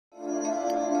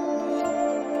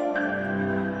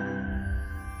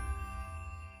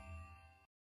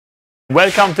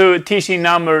Welcome to teaching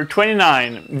number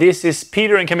 29. This is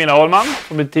Peter and Camilla Ahlman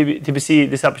from the TBC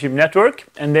Discipleship Network.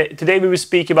 And today we will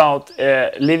speak about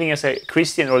living as a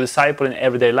Christian or disciple in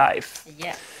everyday life.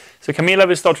 Yes. So Camilla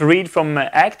will start to read from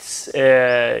Acts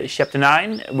chapter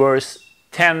 9, verse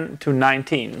 10 to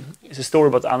 19. It's a story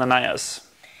about Ananias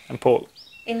and Paul.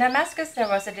 In Damascus there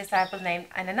was a disciple named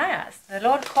Ananias. The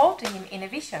Lord called to him in a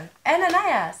vision,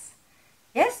 "Ananias!"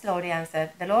 "Yes, Lord," he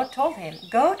answered. The Lord told him,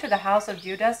 "Go to the house of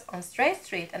Judas on Straight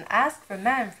Street and ask for a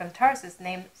man from Tarsus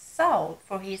named Saul,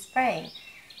 for he is praying.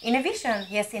 In a vision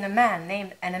he has seen a man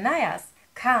named Ananias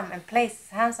come and place his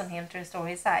hands on him to restore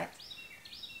his sight."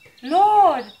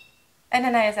 "Lord,"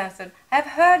 Ananias answered, "I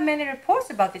have heard many reports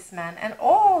about this man and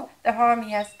all the harm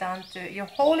he has done to your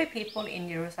holy people in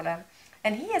Jerusalem.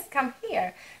 And he has come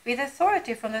here with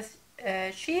authority from the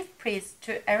chief priests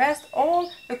to arrest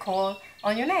all who call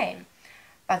on your name."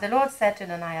 But the Lord said to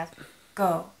Ananias,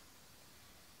 "Go.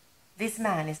 This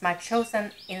man is my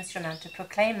chosen instrument to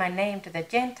proclaim my name to the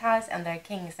Gentiles and their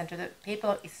kings and to the people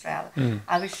of Israel.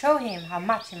 I will show him how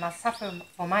much he must suffer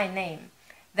for my name."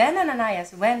 Then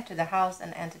Ananias went to the house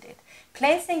and entered it.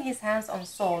 Placing his hands on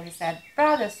Saul, he said,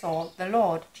 "Brother Saul, the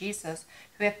Lord Jesus,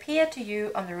 who appeared to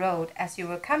you on the road as you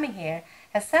were coming here,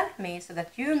 has sent me so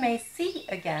that you may see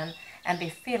again and be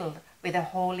filled with the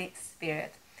Holy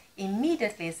Spirit."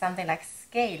 Immediately something like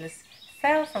scales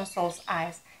fell from Saul's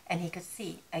eyes and he could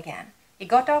see again. He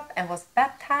got up and was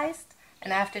baptized,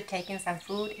 and after taking some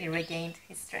food he regained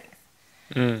his strength.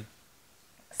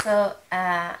 So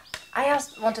I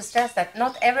just want to stress that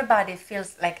not everybody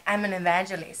feels like I'm an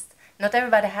evangelist. Not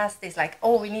everybody has this like,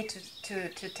 oh, we need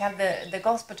to tell the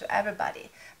gospel to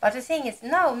everybody. But the thing is,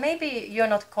 no, maybe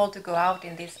you're not called to go out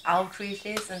in these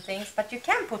outreaches and things, but you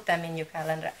can put them in your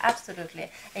calendar, absolutely.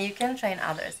 And you can train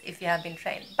others if you have been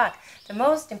trained. But the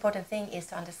most important thing is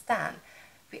to understand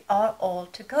we are all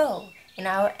to go in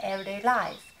our everyday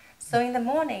life. So in the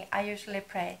morning, I usually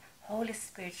pray, "Holy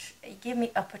Spirit, give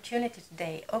me opportunity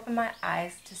today, open my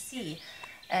eyes to see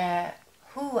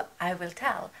who I will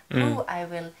tell, who I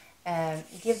will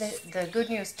give the good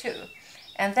news to,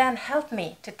 and then help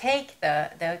me to take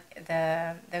the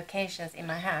occasions in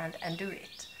my hand and do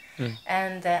it."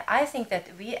 And I think that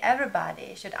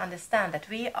everybody should understand that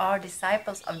we are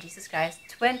disciples of Jesus Christ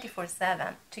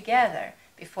 24/7 together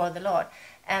before the Lord.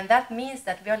 And that means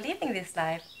that we are living this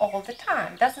life all the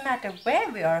time. Doesn't matter where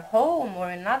we are, home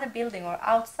or in another building or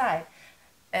outside,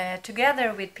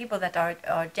 together with people that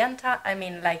are Gentile, I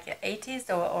mean like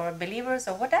atheists or believers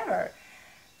or whatever.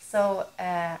 So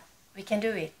we can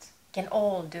do it. We can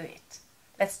all do it.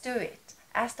 Let's do it.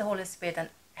 Ask the Holy Spirit and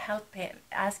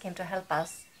ask him to help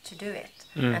us to do it.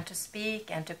 And to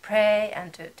speak and to pray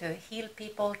and to heal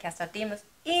people, cast out demons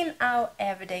in our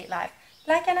everyday life.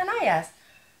 Like Ananias.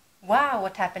 Wow,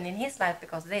 what happened in his life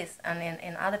because of this and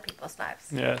in other people's lives.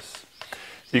 Yes.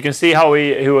 So you can see how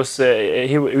he was,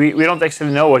 we don't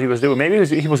actually know what he was doing. Maybe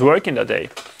he was working that day.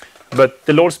 But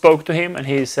the Lord spoke to him and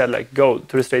he said, like, "Go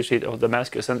to the straight street of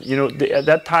Damascus." And, you know, at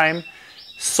that time,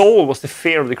 Saul was the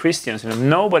fear of the Christians. You know,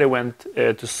 nobody went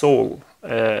to Saul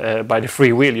by the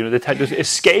free will. You know, they had to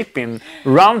escape him,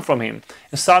 run from him.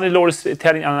 And suddenly the Lord is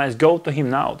telling Ananias, "Go to him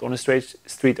now on the straight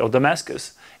street of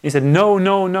Damascus." He said, "No,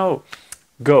 no, no,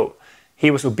 go."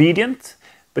 He was obedient,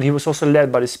 but he was also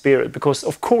led by the Spirit because,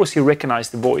 of course, he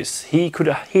recognized the voice. He could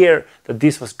hear that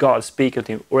this was God speaking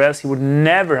to him, or else he would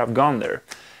never have gone there.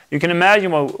 You can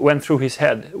imagine what went through his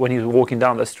head when he was walking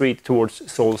down the street towards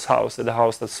Saul's house, the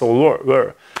house that Saul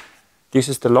were. This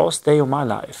is the last day of my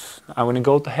life. I'm going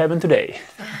to go to heaven today.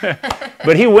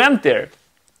 But he went there.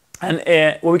 And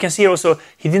what we can see also,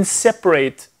 he didn't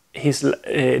separate his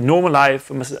normal life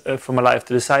from a life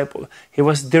to disciple. He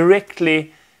was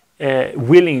directly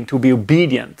willing to be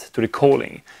obedient to the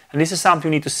calling. And this is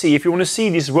something you need to see. If you want to see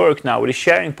this work now with the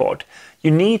sharing part,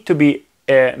 you need to be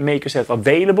make yourself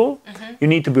available, you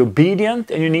need to be obedient,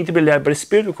 and you need to be led by the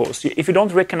Spirit, of course. If you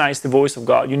don't recognize the voice of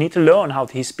God, you need to learn how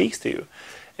he speaks to you.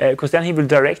 Because then he will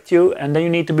direct you, and then you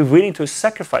need to be willing to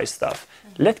sacrifice stuff.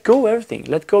 Let go of everything.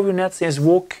 Let go of your nets and just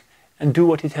walk and do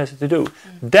what it has to do.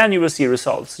 Then you will see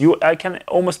results. I can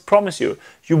almost promise you,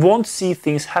 you won't see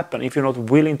things happen if you're not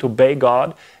willing to obey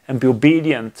God and be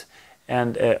obedient,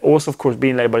 and also, of course,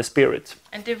 being led by the Spirit.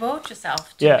 And devote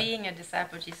yourself to being a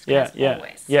disciple of Jesus Christ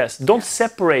always. Yes, don't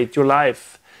separate your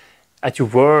life at your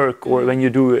work or when you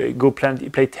go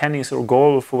play tennis or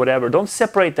golf or whatever. Don't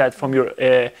separate that from your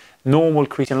normal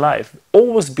Christian life.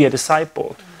 Always be a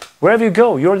disciple. Wherever you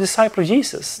go, you're a disciple of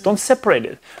Jesus. Don't separate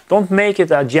it. Don't make it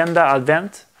an agenda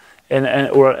event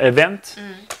or an event.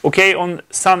 Okay, on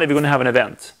Sunday we're going to have an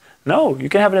event. No, you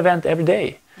can have an event every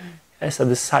day as a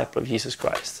disciple of Jesus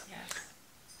Christ.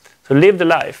 So live the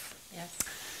life. Yes.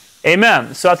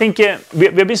 Amen. So I think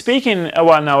we've been speaking a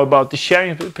while now about the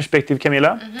sharing perspective,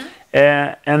 Camilla.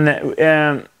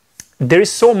 And there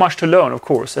is so much to learn, of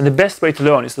course. And the best way to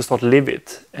learn is to start to live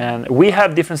it. And we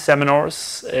have different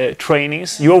seminars,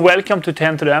 trainings. You're welcome to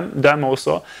attend to them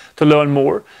also, to learn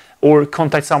more. Or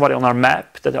contact somebody on our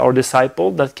map, that our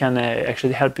disciple, that can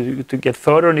actually help you to get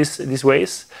further in these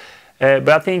ways. But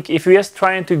I think if you're just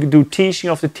trying to do teaching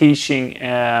after teaching,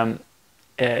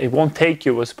 it won't take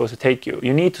you what's supposed to take you.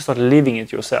 You need to start living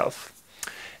it yourself.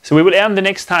 So we will end the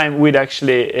next time with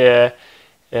actually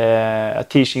a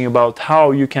teaching about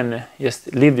how you can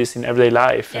just live this in everyday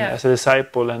life and as a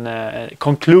disciple and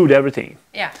conclude everything,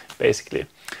 basically.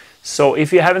 So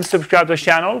if you haven't subscribed to our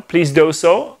channel, please do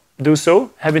so.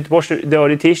 Haven't watched the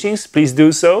other teachings, please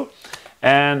do so.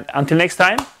 And until next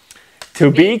time,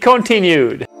 to be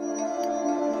continued.